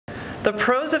The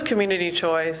pros of community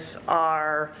choice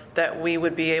are that we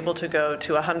would be able to go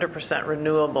to 100%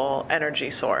 renewable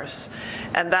energy source.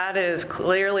 And that is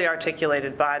clearly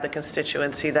articulated by the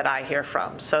constituency that I hear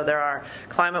from. So there are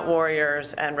climate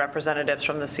warriors and representatives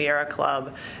from the Sierra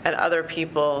Club and other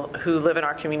people who live in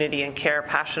our community and care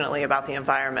passionately about the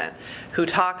environment, who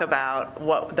talk about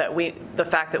the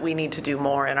fact that we need to do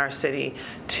more in our city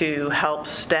to help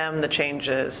stem the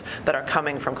changes that are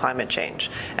coming from climate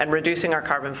change. And reducing our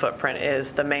carbon footprint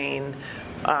is the main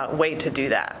way to do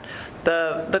that.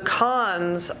 The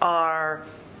cons are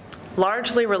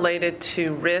largely related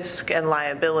to risk and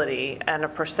liability and a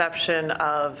perception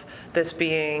of this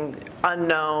being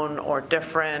unknown or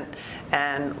different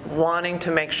and wanting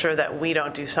to make sure that we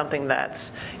don't do something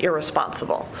that's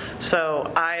irresponsible.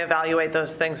 So I evaluate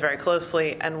those things very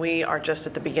closely, and we are just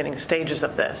at the beginning stages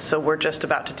of this. So we're just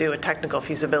about to do a technical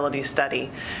feasibility study,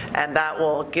 and that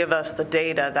will give us the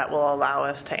data that will allow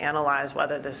us to analyze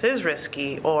whether this is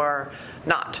risky or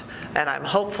not. And I'm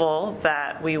hopeful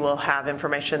that we will have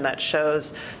information that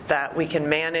shows that we can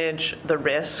manage the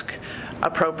risk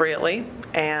appropriately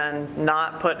and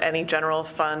not put any general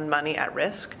fund money at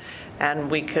risk,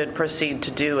 and we could proceed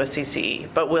to do a CCE.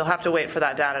 But we'll have to wait for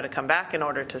that data to come back in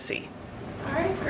order to see.